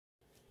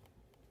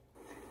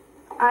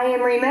I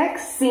am Remix,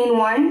 scene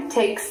 1,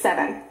 take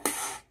 7.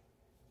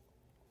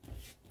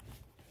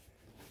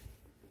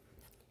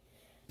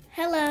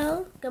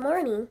 Hello, good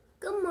morning.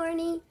 Good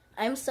morning.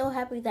 I'm so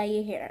happy that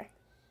you're here.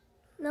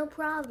 No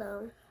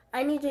problem.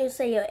 I need you to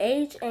say your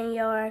age and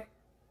your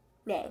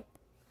name.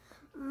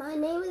 My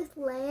name is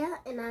Layah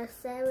and I'm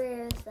 7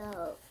 years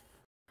old.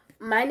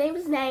 My name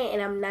is Nya and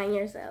I'm 9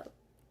 years old. What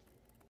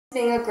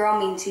does being a girl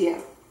mean to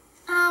you?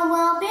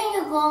 Well,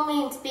 being a girl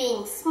means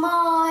being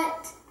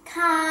smart,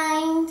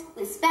 kind,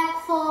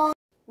 respectful.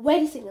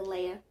 Wait a second,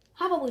 Layah.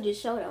 How about we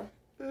just show them?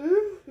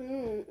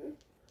 When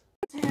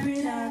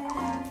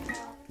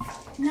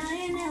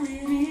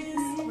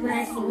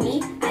I see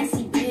me, I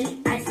see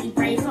beauty, I see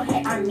brains, so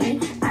hit on me.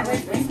 I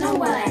was raised, know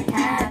what I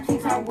have.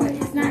 Things are work,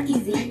 it's not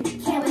easy.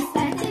 Can't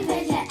respect it,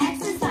 there's your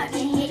exes, stop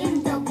your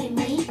hating, don't be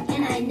me.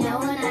 And I know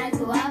when I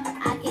grew up,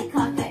 I could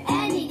conquer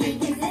anything,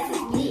 cause this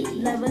is me.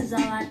 Love is all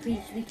I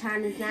preach, be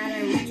kind is not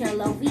a reach, your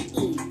love we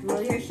eat. Throw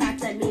your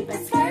shots at me,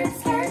 but skirt,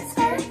 skirt,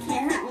 skirt,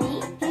 can't hurt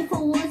me.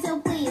 Hateful words, so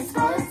please,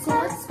 skirt,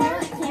 skirt,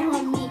 skirt, can't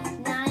hurt me.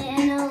 Nya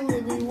and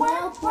Layah,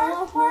 world,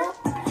 world, world.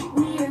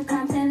 We are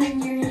content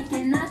and you're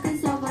hating, knock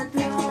us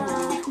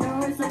overthrow. No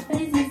words of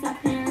faces, our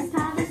parents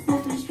taught us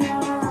to be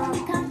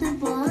strong.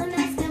 Comfortable and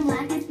asking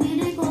like it's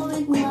beauty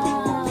going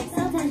glow.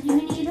 Sometimes you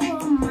need a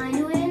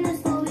reminder when the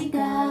story goes.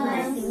 When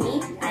I see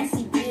me, I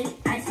see beauty,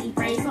 I see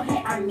brains, so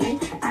hit on me.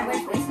 I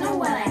was raised, know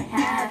what I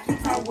have.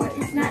 Things are work,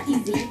 it's not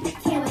easy.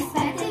 Can't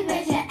respect it,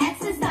 there's your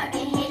exes, stop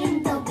your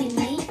hating, don't be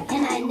me.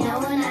 And I know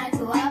when I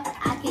grew up,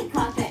 I could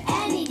conquer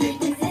anything,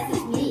 cause this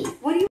is me.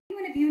 What do you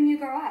want to be when you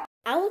grow up?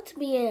 I want to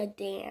be in a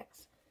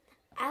dance.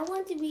 I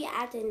want to be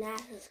at the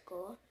national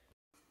school.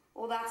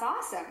 Well, that's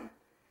awesome.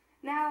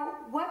 Now,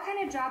 what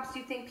kind of jobs do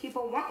you think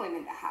people want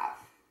women to have?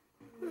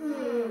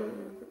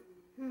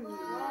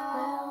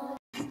 Well,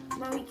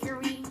 Marie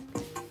Curie,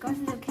 goes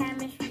into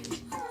chemistry.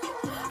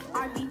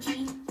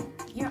 RBG,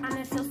 your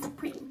honor so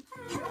supreme.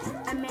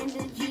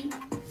 Amanda G,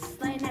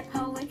 slaying that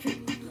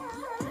poetry.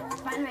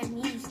 Find my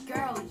niche,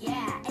 girl,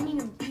 yeah. Ain't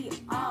even be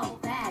all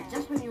bad.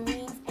 Just when your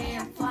wings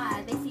and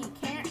fly, they see you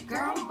can't,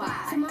 girl,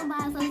 bye. someone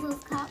buys us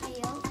those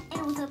cocktails.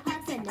 It was a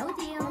park and no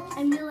deal.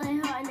 And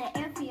Milli her in the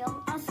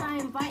airfield.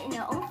 Outside and bright in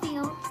their own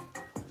field.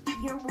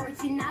 Your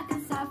words, you knock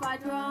us off our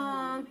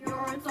drum. Your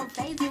words don't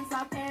phase us,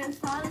 our parents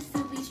taught us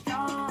to be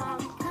strong.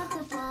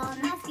 Comfortable,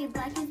 not skin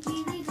black is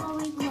beauty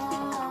going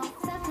glow.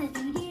 Sometimes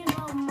you need a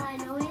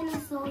reminder when the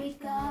story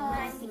goes. When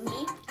I see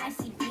me, I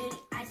see beauty,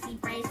 I see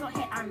brains, so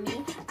hit on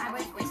me. I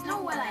was raised,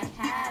 know what I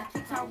have.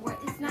 Things are work,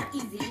 it's not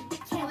easy.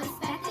 Can't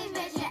respect it,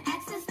 there's your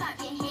exes, stop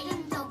your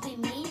hating, don't be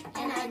me.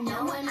 And I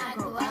know when I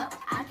grow up,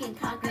 I can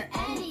conquer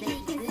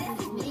anything, cause this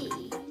is me.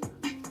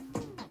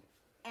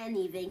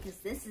 Anything, cause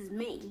this is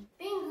me.